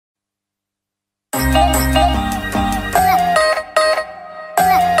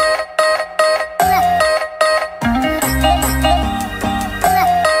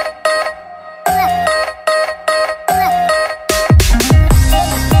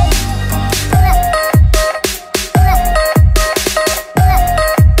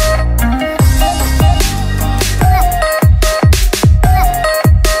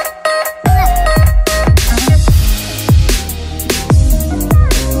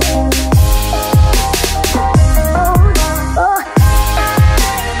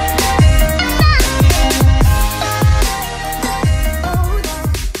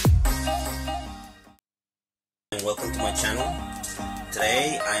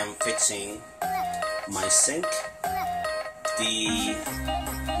am fixing my sink.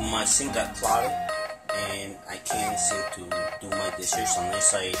 My sink got clogged and I can't seem to do my dishes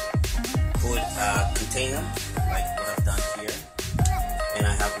unless I put a container like what I've done here, and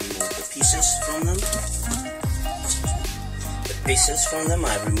I have removed the pieces from them.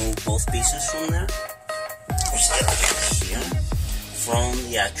 I removed both pieces from there. Here, from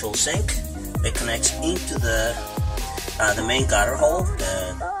the actual sink, it connects into the main gutter hole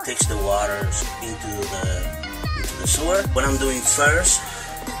that takes the waters into the sewer. What I'm doing first,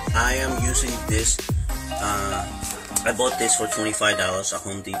 I am using this. I bought this for $25 at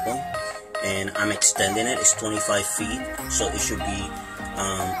Home Depot, and I'm extending it. It's 25 feet, so it should be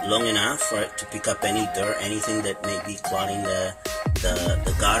long enough for it to pick up any dirt, anything that may be clogging the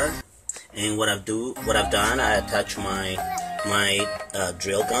gutter. And what I've done, I attach my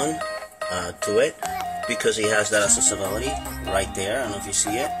drill gun to it, because it has that accessibility right there. I don't know if you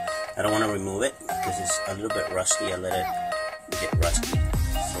see it. I don't want to remove it because it's a little bit rusty. I let it get rusty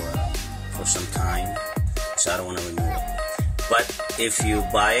for some time, so I don't want to remove it. But if you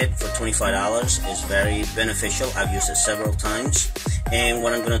buy it for $25, it's very beneficial. I've used it several times. And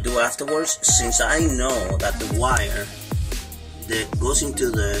what I'm going to do afterwards, since I know that the wire that goes into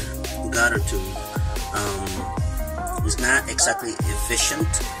the gutter tube is not exactly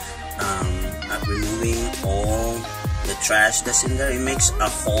efficient at removing all the trash that's in there, it makes a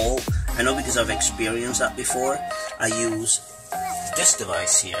hole. I know because I've experienced that before. I use this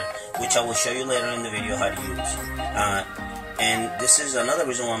device here, which I will show you later in the video how to use. And this is another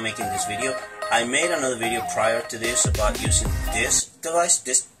reason why I'm making this video. I made another video prior to this about using this device,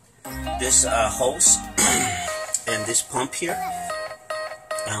 this hose and this pump here.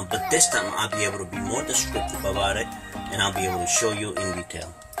 But this time I'll be able to be more descriptive about it, and I'll be able to show you in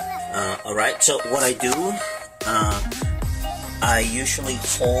detail. Alright, so what I do, I usually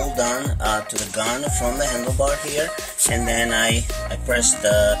hold on to the gun from the handlebar here, and then I press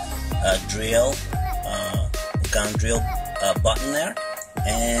the gun drill button there,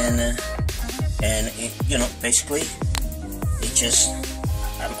 and it, you know, basically it just,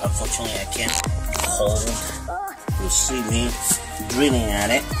 unfortunately I can't hold. You see me drilling at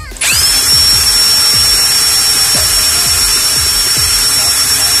it.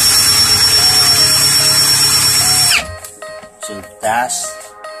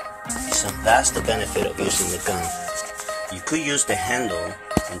 So that's the benefit of using the gun. You could use the handle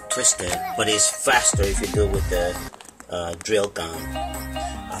and twist it, but it's faster if you do it with the drill gun.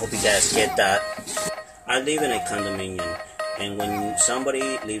 I hope you guys get that. I live in a condominium, and when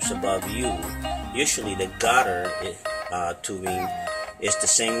somebody lives above you, usually the gutter tubing is the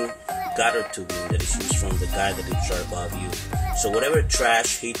same gutter tubing that is used from the guy that lives right above you. So whatever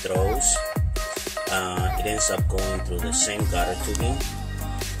trash he throws, it ends up going through the same gutter tubing,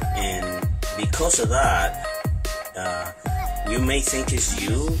 and because of that, you may think it's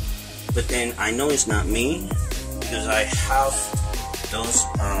you, but then I know it's not me, because I have those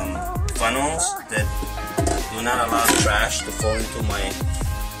funnels that do not allow trash to fall into my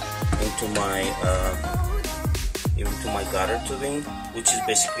gutter tubing, which is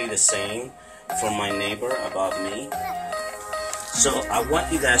basically the same from my neighbor above me. So I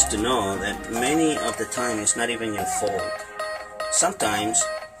want you guys to know that many of the time it's not even your fault. Sometimes,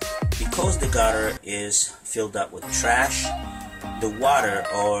 because the gutter is filled up with trash, the water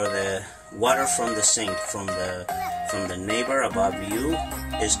or the water from the sink from the neighbor above you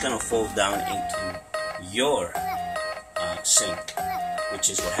is gonna fall down into your sink, which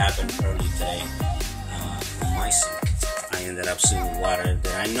is what happened early today on my sink. I ended up seeing water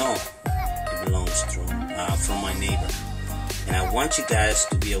that I know it belongs to from my neighbor. And I want you guys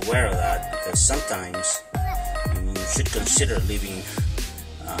to be aware of that, because sometimes you should consider living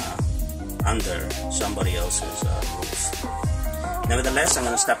under somebody else's roof. Nevertheless, I'm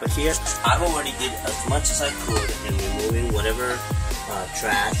going to stop it here. I've already did as much as I could in removing whatever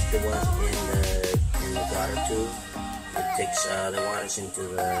trash there was in the gutter tube. It takes the waters into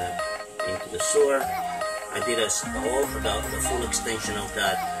the sewer. I did the full extension of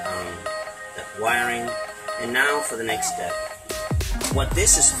that wiring. And now for the next step. What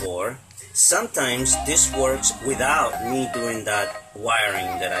this is for, sometimes this works without me doing that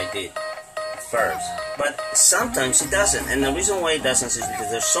wiring that I did first. But sometimes it doesn't. And the reason why it doesn't is because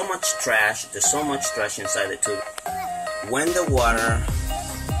there's so much trash inside the tube. When the water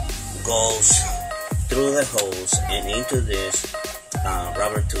goes through the hose and into this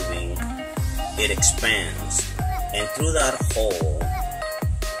rubber tubing, it expands. And through that hole,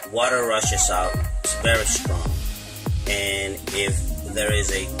 water rushes out. It's very strong. And if there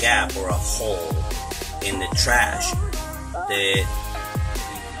is a gap or a hole in the trash,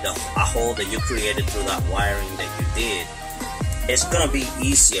 a hole that you created through that wiring that you did, it's gonna be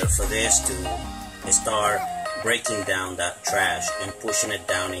easier for this to start breaking down that trash and pushing it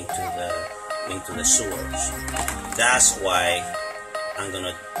down into the sewers. That's why I'm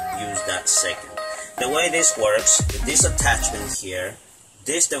gonna use that second. The way this works, this attachment here,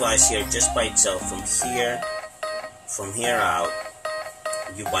 this device here just by itself from here out,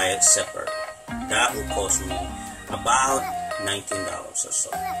 you buy it separate. That will cost me about $19 or so.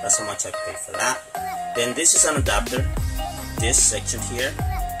 That's how much I paid for that. Then this is an adapter. This section here,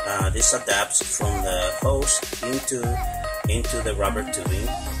 this adapts from the hose into the rubber tubing.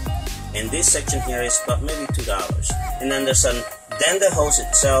 And this section here is about maybe $2. And then then the hose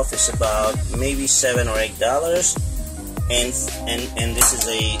itself is about maybe $7 or $8. And this is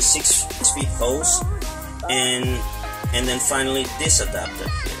a 6 feet hose. And then finally this adapter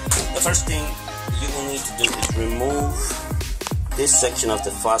here. The first thing you will need to do is remove this section of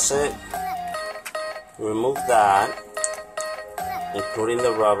the faucet. Remove that, including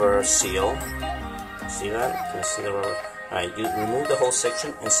the rubber seal. See that? Can you see the rubber? Alright, you remove the whole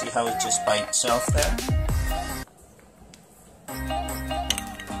section and see how it's just by itself there.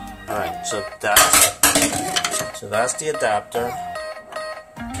 Alright, so that's the adapter.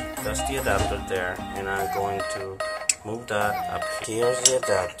 That's the adapter there, and I'm going to move that up. Here's the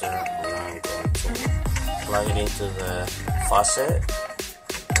adapter, and I'm going to plug it into the faucet.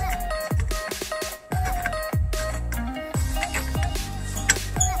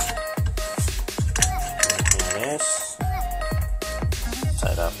 And here it is.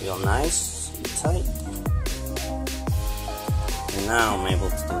 Tie it up real nice and tight. And now I'm able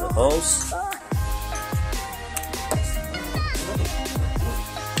to do the hose.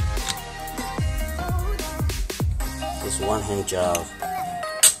 This one-hand job,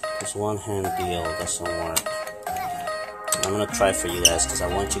 this one-hand deal doesn't work. I'm gonna try for you guys because I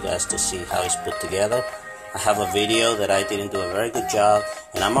want you guys to see how it's put together. I have a video that I didn't do a very good job,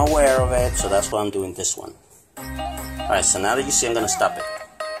 and I'm aware of it, so that's why I'm doing this one. Alright, so now that you see, I'm gonna stop it.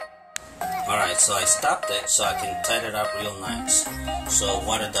 Alright, so I stopped it so I can tighten it up real nice so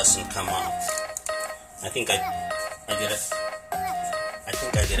water doesn't come off. I think I did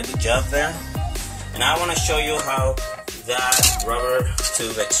a good job there. And I want to show you how that rubber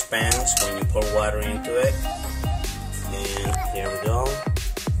tube expands when you pour water into it. And here we go.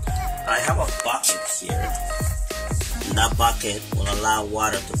 I have a bucket here, and that bucket will allow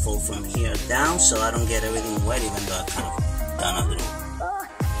water to flow from here down so I don't get everything wet, even though I kind of done a little.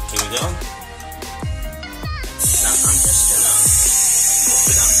 Here we go. Now I'm just gonna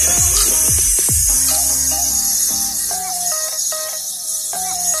open up just a little bit.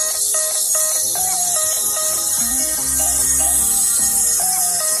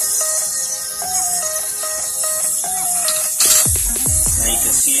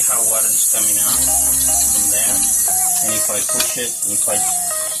 See how water is coming out from there, and if I push it, if I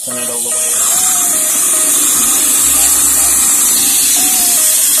turn it all the way up,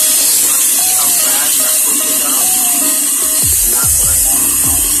 see how fast that pushes out, and that's what I want.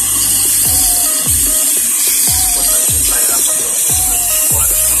 Of course, I can tie it up a little bit,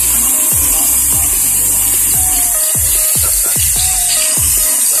 water coming out. That's that.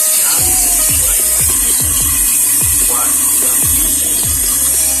 But now you can see what I'm using.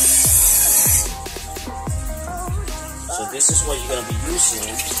 So this is what you're going to be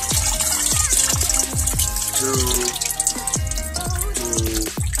using to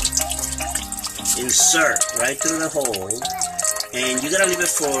insert right through the hole, and you got to leave it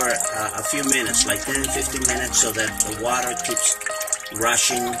for a few minutes, like 10-15 minutes, so that the water keeps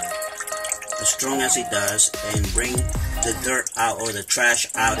rushing as strong as it does and bring the dirt out or the trash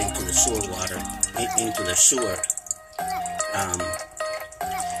out into the sewer water, into the sewer,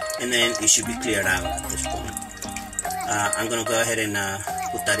 and then it should be cleared out at this point. I'm going to go ahead and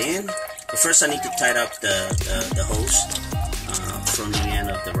put that in. But first I need to tighten up the hose from the end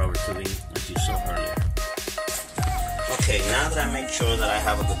of the rubber tubing, as you saw earlier. Okay, now that I make sure that I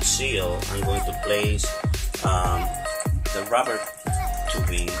have a good seal, I'm going to place the rubber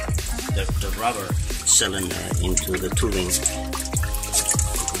tubing, the rubber cylinder into the tubing. You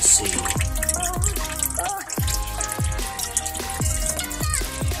can see.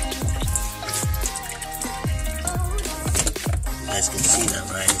 You guys can see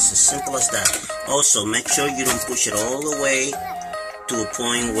that, right? It's as simple as that. Also, make sure you don't push it all the way to a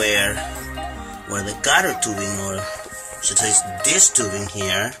point where the gutter tubing, or so it is this tubing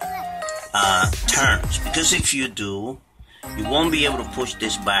here, turns. Because if you do, you won't be able to push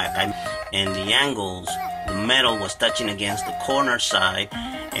this back. And the angles, the metal was touching against the corner side,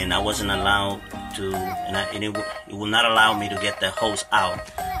 and I wasn't allowed to, and it will not allow me to get the hose out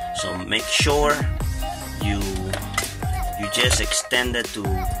So make sure you just extend it to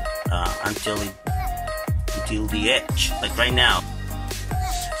until the edge, like right now.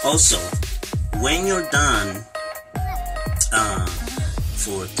 Also, when you're done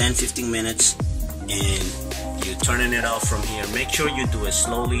for 10-15 minutes and you're turning it off from here, make sure you do it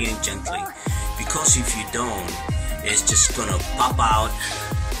slowly and gently, because if you don't, it's just gonna pop out.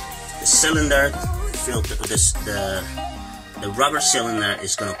 The cylinder filter, the rubber cylinder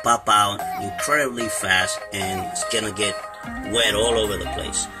is gonna pop out incredibly fast, and it's gonna get wet all over the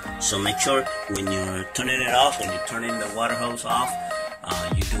place. So make sure when you're turning it off, when you're turning the water hose off,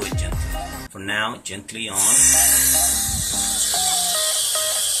 you do it gently. For now, gently on.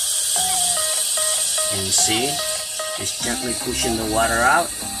 And you see, it's gently pushing the water out.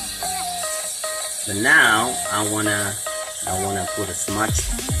 But now I wanna put as much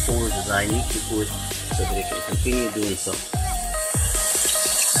force as I need to put so that it can continue doing so.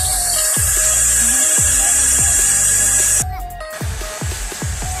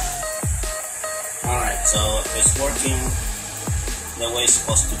 Alright, so it's working the way it's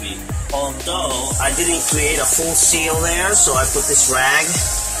supposed to be. Although I didn't create a full seal there, so I put this rag.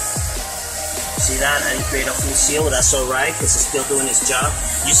 See that? I didn't create a full seal. That's alright, because it's still doing its job.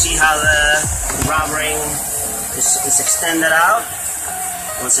 You see how the rubbering is extended out?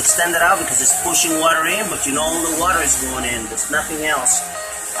 Well, it's extended out because it's pushing water in, but you know all the water is going in. There's nothing else.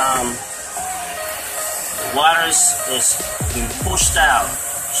 The water is being pushed out.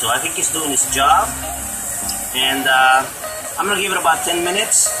 So I think it's doing its job. And I'm going to give it about 10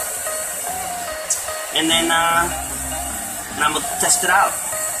 minutes. And then I'm going to test it out.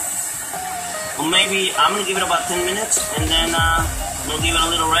 Or maybe I'm going to give it about 10 minutes, and then I'm going to give it a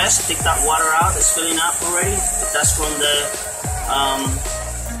little rest, take that water out. It's filling up already. That's from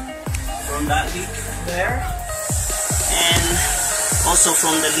that leak there, and also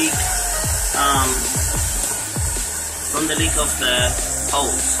from the leak of the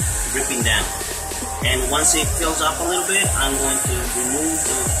hose dripping down. And once it fills up a little bit, I'm going to remove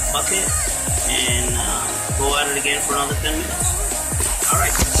the bucket and go at it again for another 10 minutes.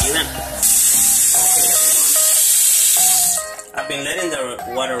 Alright, see you then. I've been letting the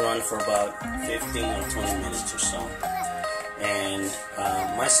water run for about 15 or 20 minutes or so, and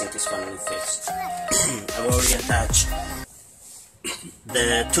my sink is finally fixed. I've already attached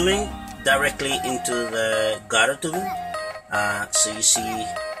the tubing directly into the gutter tubing, so you see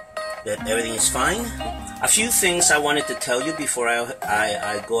that everything is fine. A few things I wanted to tell you before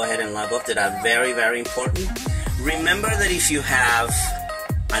I go ahead and log off that are very, very important. Remember that if you have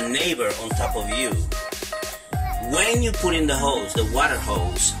a neighbor on top of you, when you put in the hose, the water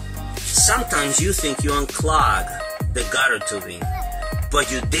hose, sometimes you think you unclog the gutter tubing, but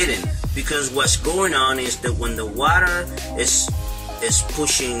you didn't, because what's going on is that when the water is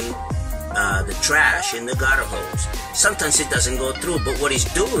pushing the trash in the gutter hose, sometimes it doesn't go through, but what it's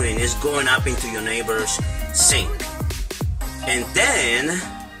doing is going up into your neighbor's sink. And then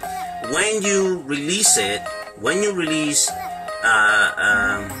when you release it, when you release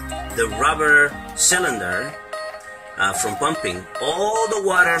the rubber cylinder from pumping, all the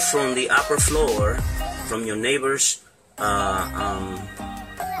water from the upper floor from your neighbor's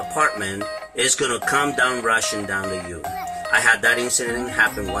apartment is going to come down rushing down to you. I had that incident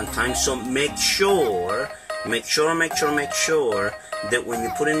happen one time, so make sure that when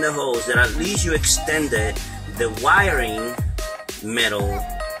you put in the hose, that at least you extended the wiring metal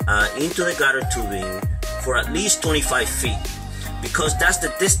into the gutter tubing for at least 25 feet, because that's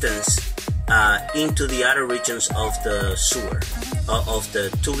the distance into the outer regions of the sewer, of the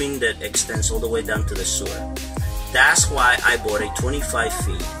tubing that extends all the way down to the sewer. That's why I bought a 25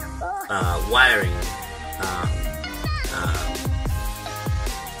 feet wiring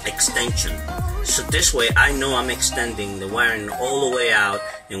extension. So this way I know I'm extending the wiring all the way out,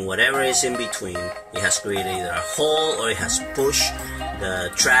 and whatever is in between, it has created either a hole or it has pushed the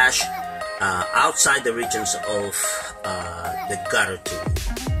trash outside the regions of the gutter tube.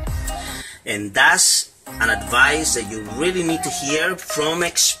 And that's an advice that you really need to hear from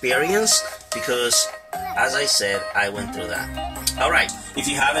experience, because as I said, I went through that. Alright, if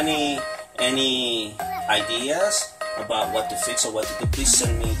you have any ideas about what to fix or what to do, please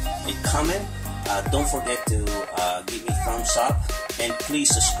send me a comment. Don't forget to give me thumbs up, and please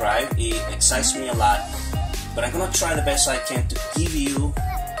subscribe. It excites me a lot, but I'm gonna try the best I can to give you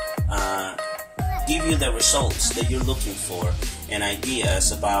the results that you're looking for, and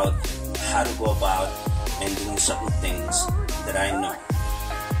ideas about how to go about and doing certain things that I know.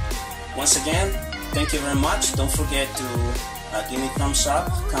 Once again, thank you very much. Don't forget to give me thumbs up,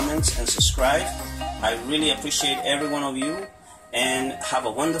 comments, and subscribe. I really appreciate every one of you, and have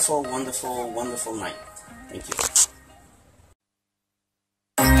a wonderful, wonderful, wonderful night. Thank you.